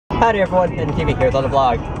Howdy everyone, and TV here with another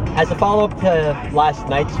vlog. As a follow-up to last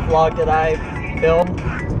night's vlog that I filmed,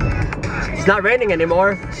 it's not raining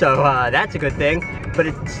anymore, so that's a good thing, but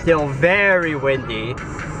it's still very windy.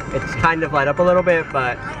 It's kind of let up a little bit,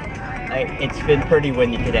 but it's been pretty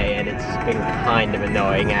windy today, and it's been kind of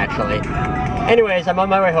annoying actually. Anyways, I'm on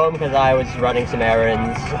my way home because I was running some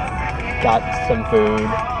errands, got some food,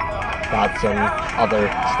 got some other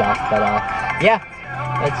stuff, but yeah,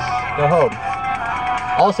 let's go home.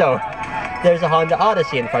 Also, there's a Honda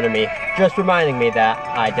Odyssey in front of me, just reminding me that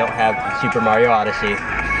I don't have Super Mario Odyssey.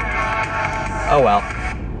 Oh well.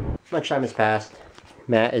 Much time has passed.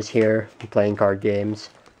 Matt is here playing card games.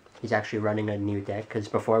 He's actually running a new deck, because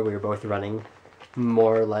before we were both running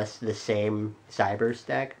more or less the same Cybers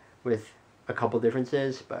deck with a couple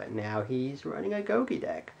differences, but now he's running a Gouki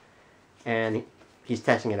deck. And he's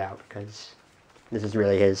testing it out, because this is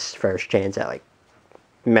really his first chance at like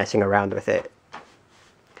messing around with it.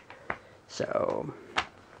 So,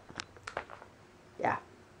 yeah.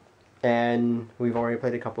 And we've already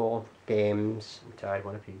played a couple games. We tied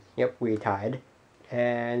one apiece. Yep, we tied.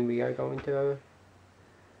 And we are going to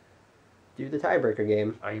do the tiebreaker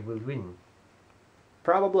game. I will win.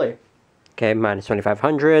 Probably. Okay, minus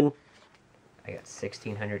 2,500. I got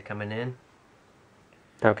 1,600 coming in.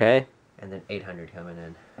 Okay. And then 800 coming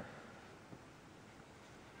in.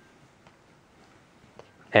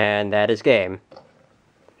 And that is game.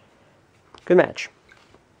 Good match.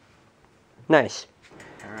 Nice.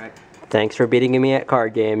 Alright. Thanks for beating me at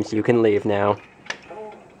card games. You can leave now.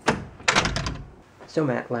 So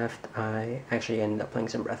Matt left. I actually ended up playing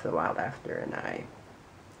some Breath of the Wild after, and I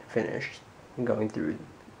finished going through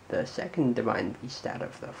the second Divine Beast out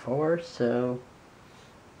of the 4, so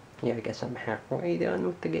yeah, I guess I'm halfway done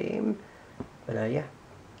with the game. But yeah.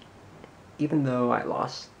 Even though I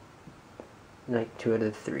lost like 2 out of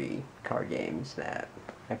the 3 card games that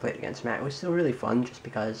I played against Matt, it was still really fun just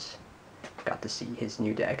because I got to see his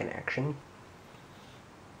new deck in action.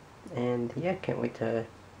 And yeah, can't wait to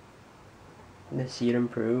see it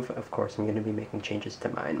improve. Of course, I'm going to be making changes to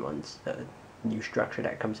mine once the new structure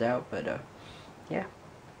that comes out, but yeah.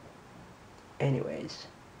 Anyways,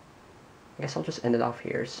 I guess I'll just end it off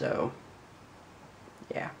here, so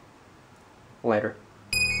yeah. Later.